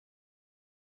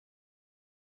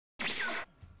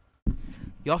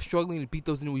Y'all struggling to beat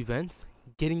those new events?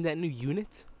 Getting that new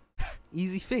unit?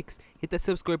 Easy fix. Hit that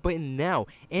subscribe button now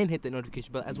and hit that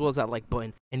notification bell as well as that like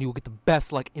button, and you will get the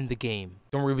best luck in the game.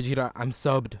 Don't worry, Vegito, I'm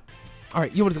subbed.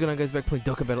 Alright, what is going on, guys? Back playing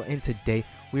Dokkan Battle, and today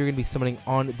we are going to be summoning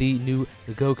on the new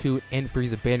Goku and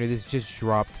Frieza banner. This just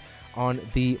dropped on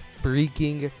the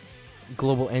freaking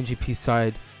global NGP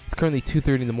side. It's currently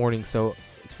 2:30 in the morning, so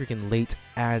it's freaking late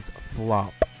as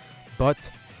flop.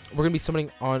 But we're going to be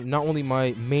summoning on not only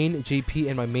my main JP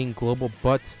and my main global,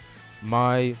 but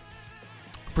my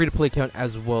free-to-play account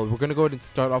as well. We're going to go ahead and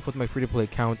start off with my free-to-play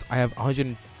account. I have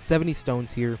 170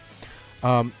 stones here.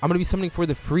 I'm going to be summoning for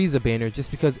the Frieza banner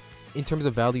just because in terms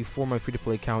of value for my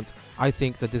free-to-play account, I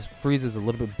think that this Frieza is a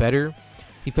little bit better.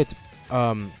 He fits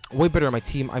way better on my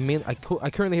team. I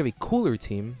currently have a cooler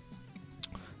team,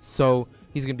 so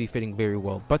he's going to be fitting very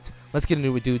well. But let's get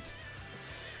into it, dudes.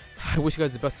 I wish you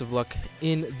guys the best of luck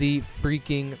in the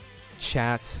freaking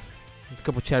chat. There's a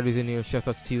couple chatters in here. Shout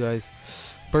outs to you guys.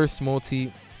 First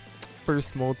multi,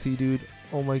 dude.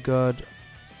 Oh my god.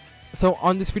 So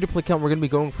on this free-to-play account, we're going to be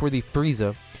going for the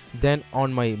Frieza. Then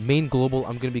on my main global,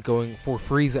 I'm going to be going for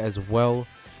Frieza as well.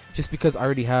 Just because I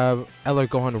already have LR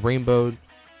Gohan Rainbow,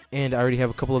 and I already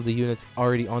have a couple of the units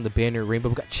already on the banner Rainbow.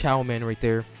 We got Chow Man right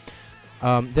there.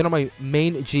 Then on my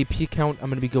main JP account, I'm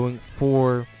going to be going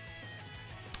for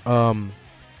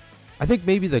I think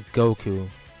maybe the Goku.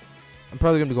 I'm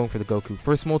probably going to be going for the Goku.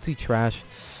 First multi, trash.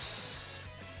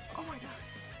 Oh my god.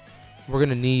 We're going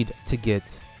to need to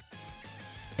get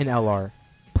an LR.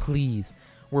 Please.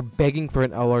 We're begging for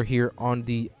an LR here on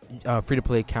the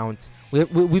free-to-play account.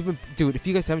 We've been, dude, if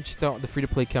you guys haven't checked out the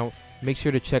free-to-play account, make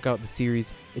sure to check out the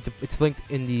series. It's linked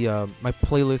in the my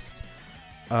playlist,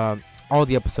 all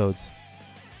the episodes.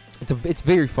 It's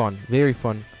very fun, very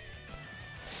fun.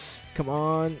 Come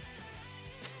on.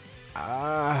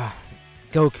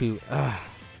 Goku.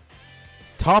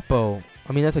 Toppo.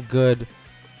 I mean, that's a good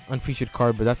unfeatured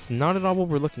card, but that's not at all what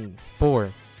we're looking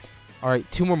for. Alright,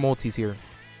 2 more multis here.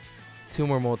 2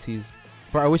 more multis.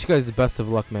 But I wish you guys the best of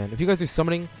luck, man. If you guys are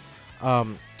summoning, I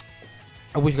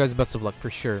wish you guys the best of luck, for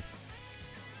sure.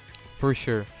 For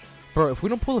sure. Bro, if we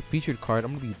don't pull a featured card,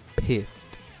 I'm going to be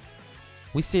pissed.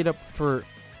 We stayed up for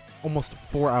almost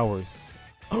 4 hours.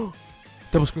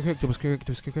 Double screen crack, double screen crack,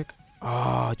 double screen crack.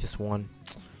 Ah, just one.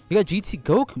 You got GT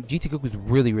Goku. GT Goku's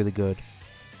really, really good.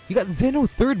 You got Zeno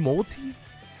 3rd multi?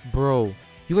 Bro,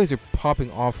 you guys are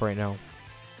popping off right now.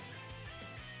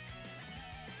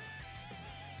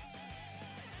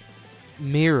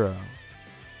 Mira.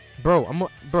 Bro,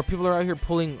 people are out here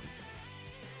pulling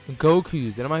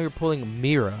Gokus, and I'm out here pulling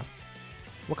Mira.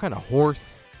 What kind of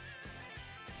horse?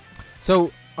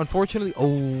 So, unfortunately,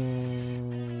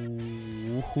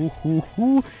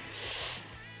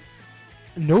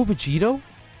 no Vegito?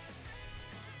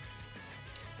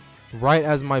 Right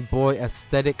as my boy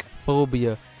Aesthetic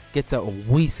Phobia gets a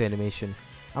Whis animation,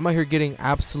 I'm out here getting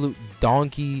absolute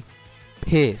donkey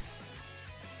piss.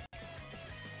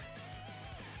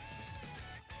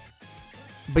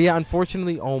 But yeah,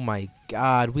 unfortunately, oh my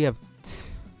god, we have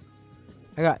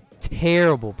I got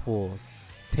terrible pulls.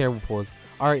 Terrible pulls.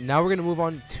 Alright, now we're gonna move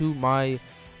on to my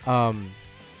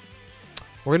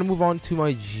we're gonna move on to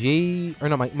my we're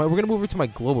gonna move over to my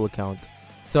global account.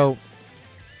 So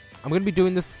I'm gonna be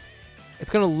doing this. It's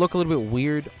gonna look a little bit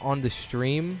weird on the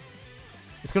stream.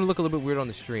 It's gonna look a little bit weird on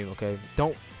the stream, okay?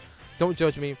 Don't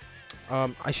judge me.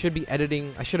 I should be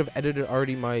editing. I should have edited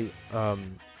already my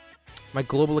my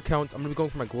global account. I'm gonna be going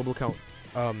for my global account.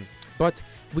 But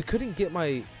we couldn't get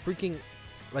my freaking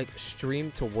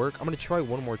stream to work. I'm gonna try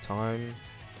one more time.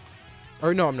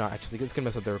 Or no, I'm not actually. It's gonna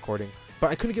mess up the recording. But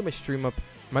I couldn't get my stream up,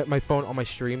 my phone on my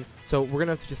stream. So we're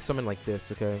gonna have to just summon like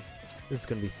this, okay? This is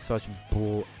gonna be such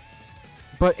bull.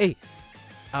 But hey,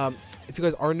 if you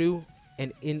guys are new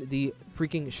and in the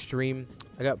freaking stream,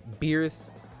 I got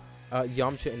Beerus,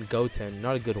 Yamcha, and Goten.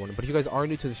 Not a good one. But if you guys are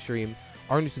new to the stream,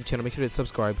 are new to the channel, make sure to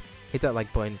subscribe, hit that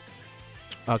like button.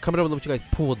 Comment down below what you guys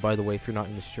pulled, by the way, if you're not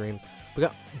in the stream. We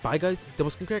got, bye guys, double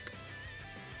screen crack?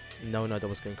 No, not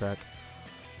double screen crack.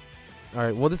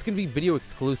 Alright, well, this is going to be video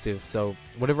exclusive, so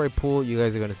whatever I pull, you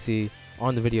guys are going to see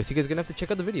on the video. So you guys are going to have to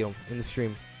check out the video in the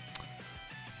stream.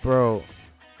 Bro,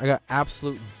 I got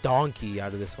absolute donkey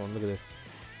out of this one. Look at this.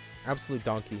 Absolute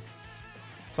donkey.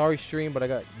 Sorry, stream, but I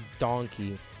got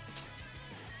donkey.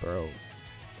 Bro.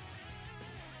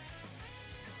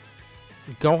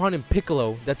 Gohan and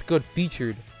Piccolo. That's good.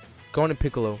 Featured. Gohan and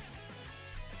Piccolo.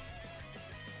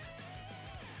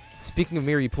 Speaking of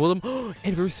Mira, you pulled them.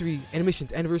 Anniversary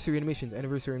animations. Anniversary animations.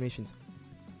 Anniversary animations.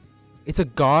 It's a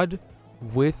god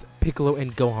with Piccolo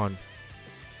and Gohan.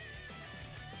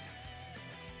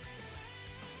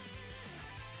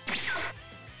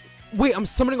 Wait, I'm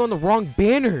summoning on the wrong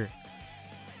banner.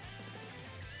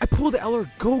 I pulled Agl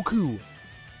Goku.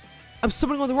 I'm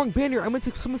summoning on the wrong banner. I meant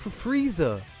to summon for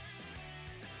Frieza.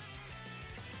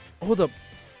 Hold up.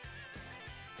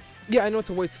 Yeah, I know it's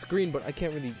a white screen, but I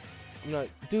can't really. I'm not,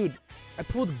 dude. I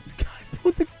pulled the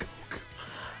Goku.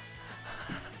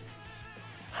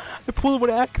 I pulled it with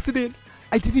accident.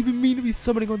 I didn't even mean to be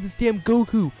summoning on this damn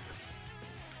Goku.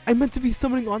 I meant to be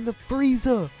summoning on the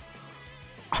Frieza.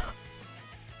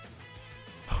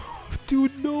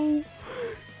 Dude, no.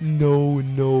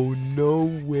 No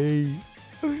way.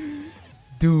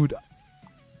 Dude.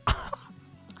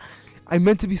 I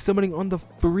meant to be summoning on the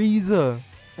Frieza.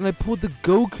 And I pulled the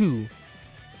Goku.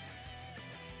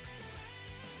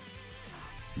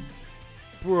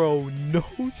 Bro, no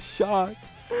shot.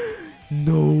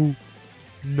 No.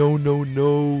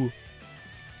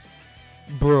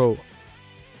 Bro.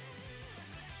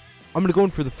 I'm gonna go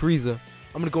in for the Frieza.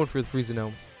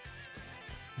 Now.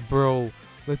 Bro,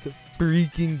 let's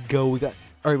freaking go. We got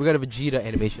a Vegeta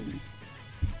animation.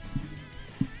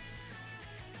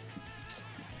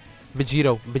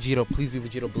 Vegito, please be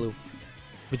Vegito Blue.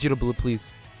 Vegito Blue, please.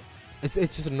 It's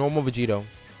just a normal Vegito.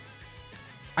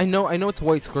 I know it's a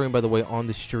white screen, by the way, on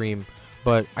the stream,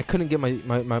 but I couldn't get my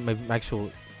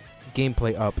actual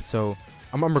gameplay up, so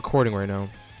I'm recording right now.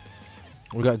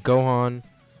 We got Gohan.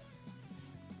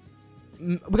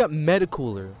 We got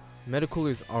Metacooler.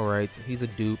 Metacooler's alright. He's a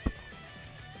dupe.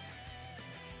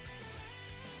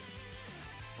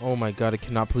 Oh my god, I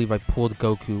cannot believe I pulled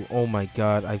Goku. Oh my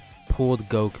god, I pulled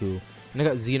Goku. And I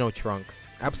got Xeno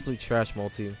Trunks. Absolute trash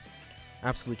multi.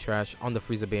 Absolute trash on the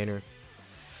Frieza banner.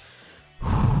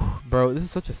 Bro, this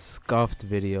is such a scuffed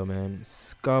video, man.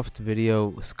 Scuffed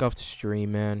video. Scuffed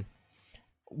stream, man.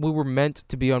 We were meant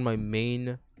to be on my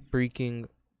main freaking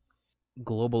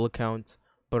global account,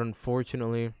 but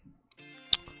unfortunately,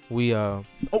 we oh,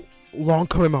 long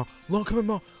coming out.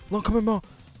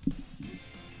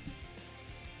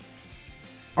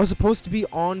 I was supposed to be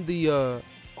on the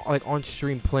like on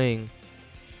stream playing,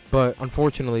 but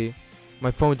unfortunately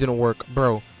my phone didn't work.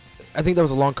 Bro, I think that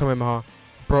was a long Kamehameha.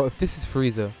 Bro, if this is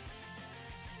Frieza,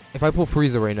 if I pull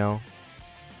Frieza right now,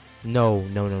 no.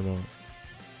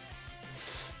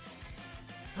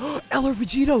 Agl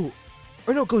Vegito,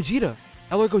 or no, Gogeta.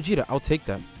 Agl Gogeta, I'll take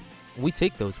that. We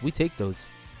take those.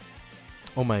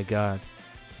 Oh my god.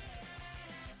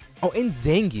 Oh, and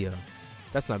Zangia.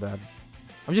 That's not bad.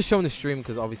 I'm just showing the stream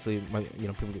because obviously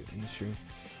people get in the stream.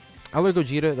 Agl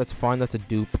Gogeta, that's fine. That's a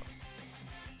dupe.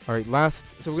 All right, last.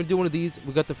 So we're gonna do one of these.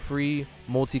 We got the free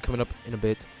multi coming up in a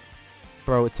bit.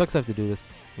 Bro, it sucks I have to do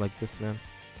this like this, man.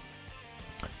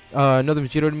 Another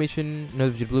Vegito animation.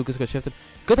 Another Vegeta Blue. Got shifted.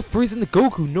 Got the Frieza and the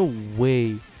Goku. No way.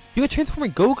 You got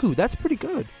transforming Goku. That's pretty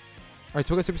good. All right,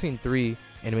 so we got Super Saiyan 3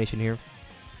 animation here.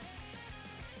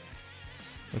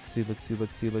 Let's see.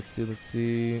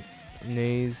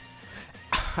 Nays.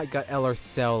 I got LR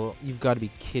Cell. You've got to be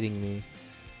kidding me.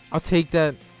 I'll take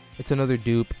that. It's another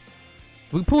dupe.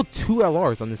 We pulled 2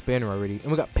 LRs on this banner already.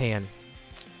 And we got Pan.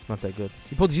 Not that good.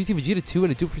 You pulled the GT Vegeta 2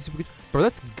 and a dupe for Super Vegeta. Bro,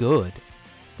 that's good.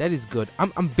 That is good.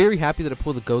 I'm very happy that I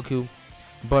pulled the Goku.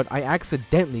 But I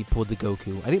accidentally pulled the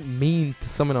Goku. I didn't mean to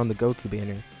summon on the Goku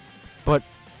banner. But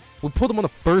we pulled him on the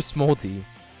first multi.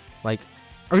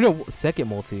 Or no, second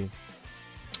multi.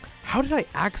 How did I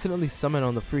accidentally summon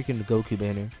on the freaking Goku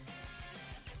banner?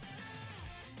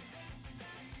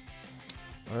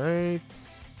 Alright.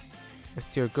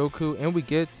 STR Goku. And we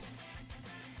get...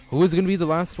 Who is going to be the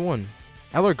last one?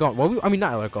 LR Gohan. Well, I mean,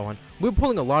 not LR Gohan. We're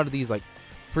pulling a lot of these,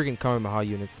 freaking Kamehameha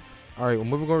units. Alright, we're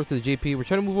moving over to the JP. We're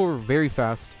trying to move over very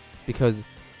fast because,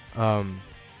 it's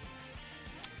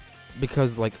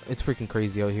freaking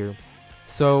crazy out here.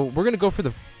 So, we're going to go for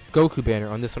the Goku banner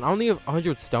on this one. I only have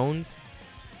 100 stones.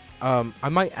 I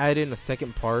might add in a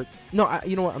second part. No,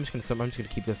 you know what? I'm just gonna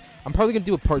keep this. I'm probably gonna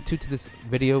do a part 2 to this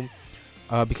video,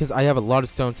 because I have a lot of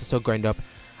stones to still grind up.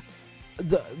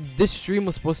 This stream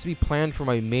was supposed to be planned for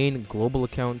my main global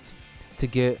account to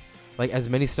get as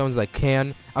many stones as I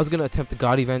can. I was gonna attempt the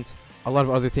God event, a lot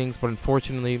of other things, but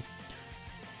unfortunately,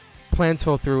 plans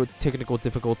fell through with technical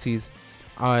difficulties.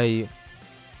 Bro,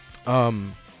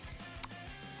 I'm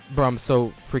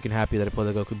so freaking happy that I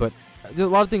played the Goku, but a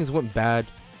lot of things went bad.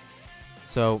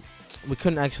 So, we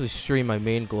couldn't actually stream my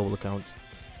main global account.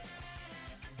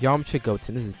 Yamcha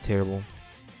Goten, this is terrible.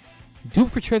 Dupe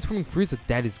for transforming Frieza,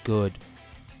 that is good.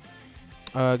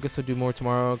 I guess I'll do more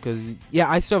tomorrow, because, yeah,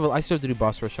 I still have to do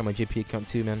boss rush on my JP account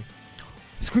too, man.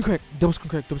 Screen crack, double screen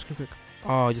crack.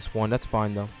 Oh, I just won, that's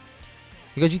fine, though.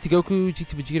 You got GT Goku,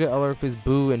 GT Vegeta, LR Fizz,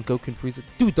 Boo, and Goku and Frieza.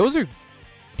 Dude, those are...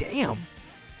 Damn!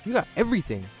 You got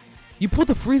everything. You pulled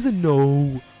the Frieza?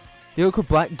 No. The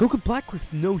Goku Black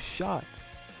with no shot.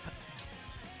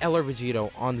 LR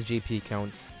Vegito on the JP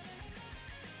accounts.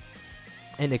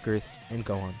 And Icarus and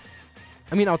Gohan.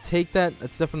 I mean, I'll take that.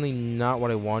 That's definitely not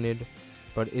what I wanted,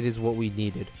 but it is what we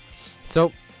needed.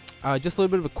 So, just a little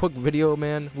bit of a quick video,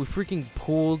 man. We freaking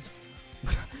pulled.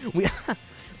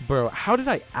 Bro, how did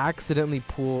I accidentally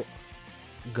pull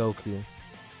Goku?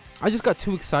 I just got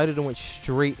too excited and went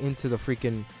straight into the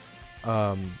freaking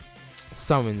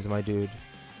summons, my dude.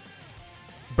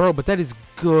 Bro, but that is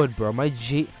good, bro.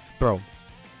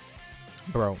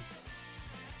 Bro.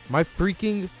 My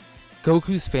freaking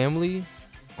Goku's family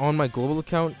on my global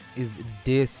account is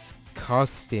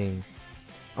disgusting.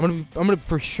 I'm gonna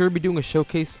for sure be doing a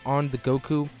showcase on the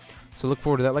Goku, so look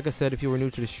forward to that. Like I said, if you were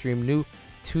new to the stream, new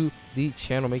to the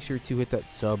channel, make sure to hit that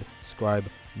subscribe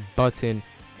button.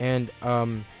 And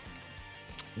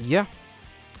yeah,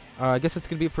 I guess that's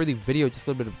gonna be it for the video. Just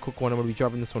a little bit of a quick one. I'm gonna be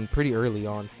dropping this one pretty early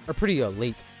on, or pretty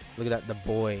late. Look at that, the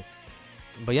boy.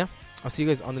 But yeah, I'll see you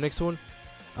guys on the next one.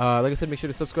 Like I said, make sure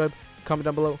to subscribe, comment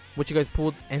down below what you guys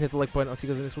pulled, and hit the like button. I'll see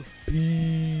you guys in this one.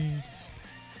 Peace.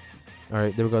 All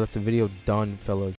right, there we go. That's a video done, fellas.